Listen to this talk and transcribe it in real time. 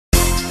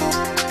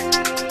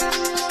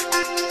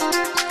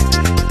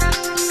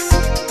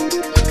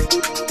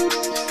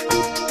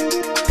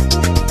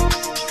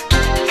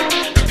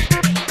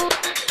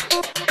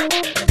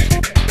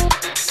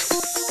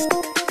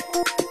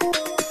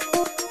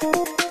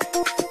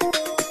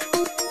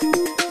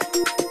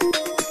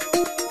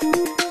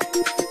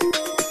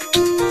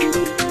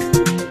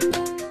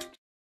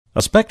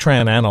A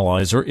Spectran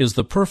analyzer is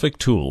the perfect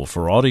tool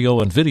for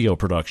audio and video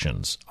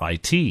productions,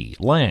 IT,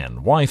 LAN,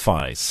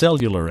 Wi-Fi,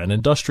 cellular and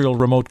industrial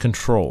remote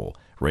control,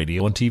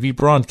 radio and TV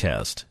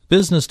broadcast,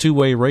 business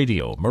two-way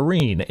radio,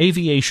 marine,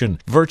 aviation,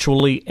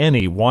 virtually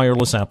any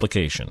wireless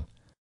application.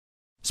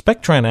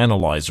 Spectran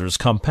analyzers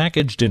come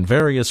packaged in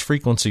various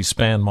frequency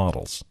span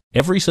models.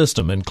 Every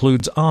system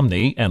includes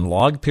omni and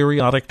log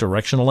periodic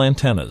directional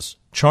antennas,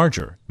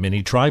 charger,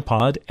 mini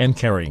tripod, and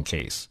carrying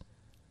case.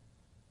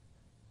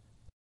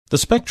 The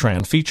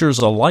Spectran features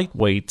a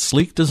lightweight,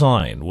 sleek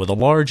design with a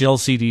large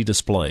LCD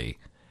display.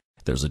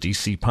 There's a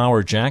DC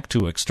power jack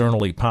to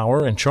externally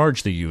power and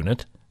charge the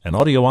unit, an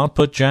audio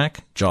output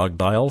jack, jog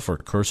dial for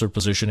cursor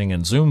positioning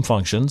and zoom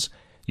functions,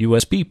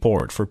 USB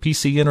port for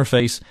PC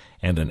interface,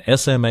 and an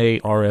SMA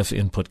RF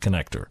input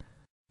connector.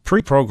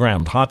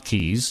 Pre-programmed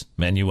hotkeys,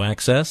 menu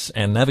access,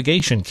 and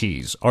navigation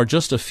keys are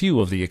just a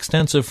few of the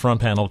extensive front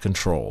panel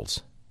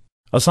controls.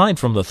 Aside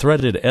from the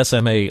threaded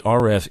SMA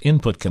RF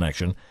input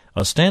connection,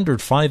 a standard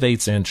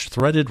 5/8-inch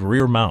threaded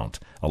rear mount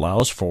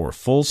allows for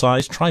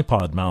full-size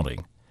tripod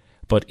mounting.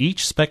 But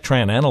each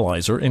Spectran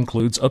analyzer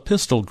includes a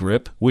pistol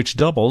grip which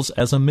doubles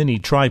as a mini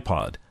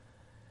tripod.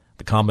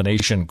 The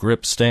combination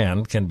grip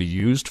stand can be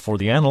used for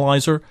the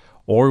analyzer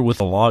or with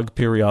the log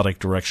periodic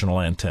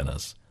directional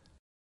antennas.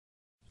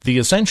 The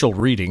essential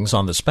readings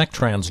on the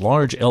Spectran's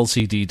large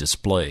LCD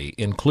display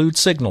include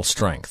signal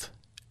strength,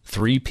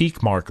 3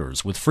 peak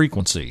markers with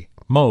frequency,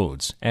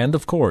 modes, and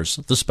of course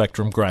the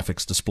spectrum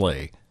graphics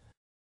display.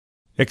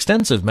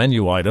 Extensive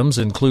menu items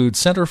include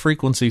center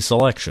frequency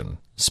selection,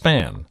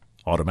 span,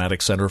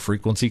 automatic center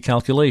frequency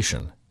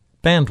calculation,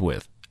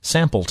 bandwidth,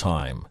 sample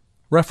time,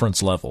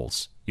 reference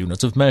levels,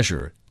 units of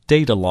measure,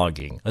 data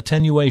logging,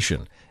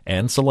 attenuation,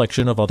 and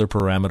selection of other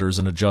parameters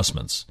and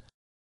adjustments.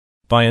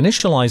 By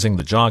initializing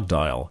the jog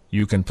dial,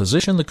 you can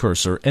position the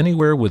cursor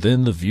anywhere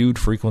within the viewed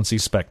frequency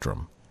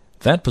spectrum.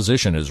 That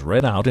position is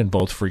read out in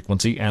both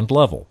frequency and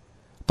level.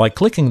 By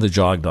clicking the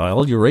jog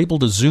dial, you're able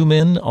to zoom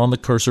in on the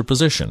cursor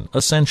position,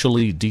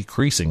 essentially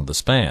decreasing the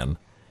span.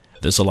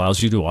 This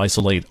allows you to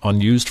isolate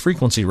unused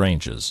frequency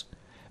ranges,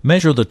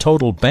 measure the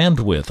total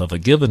bandwidth of a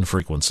given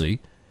frequency,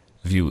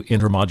 view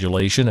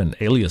intermodulation and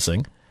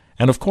aliasing,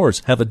 and of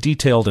course have a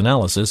detailed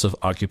analysis of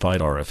occupied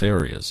RF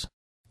areas.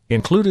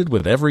 Included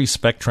with every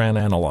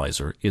Spectran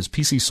analyzer is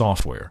PC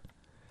software.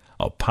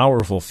 A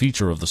powerful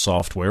feature of the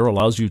software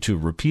allows you to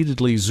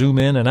repeatedly zoom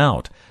in and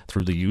out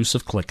through the use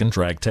of click and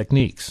drag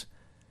techniques.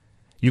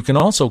 You can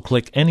also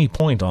click any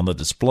point on the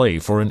display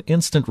for an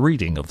instant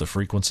reading of the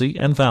frequency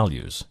and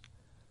values.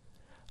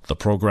 The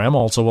program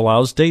also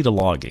allows data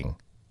logging,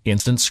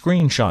 instant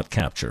screenshot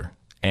capture,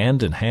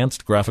 and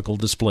enhanced graphical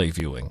display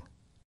viewing.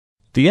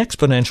 The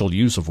exponential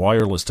use of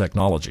wireless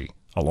technology,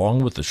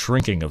 along with the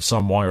shrinking of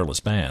some wireless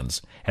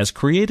bands, has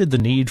created the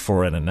need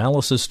for an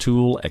analysis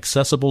tool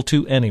accessible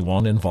to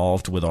anyone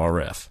involved with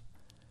RF.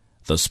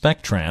 The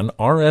Spectran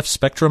RF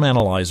spectrum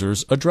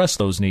analyzers address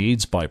those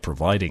needs by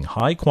providing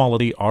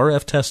high-quality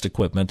RF test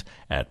equipment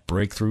at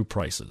breakthrough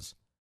prices.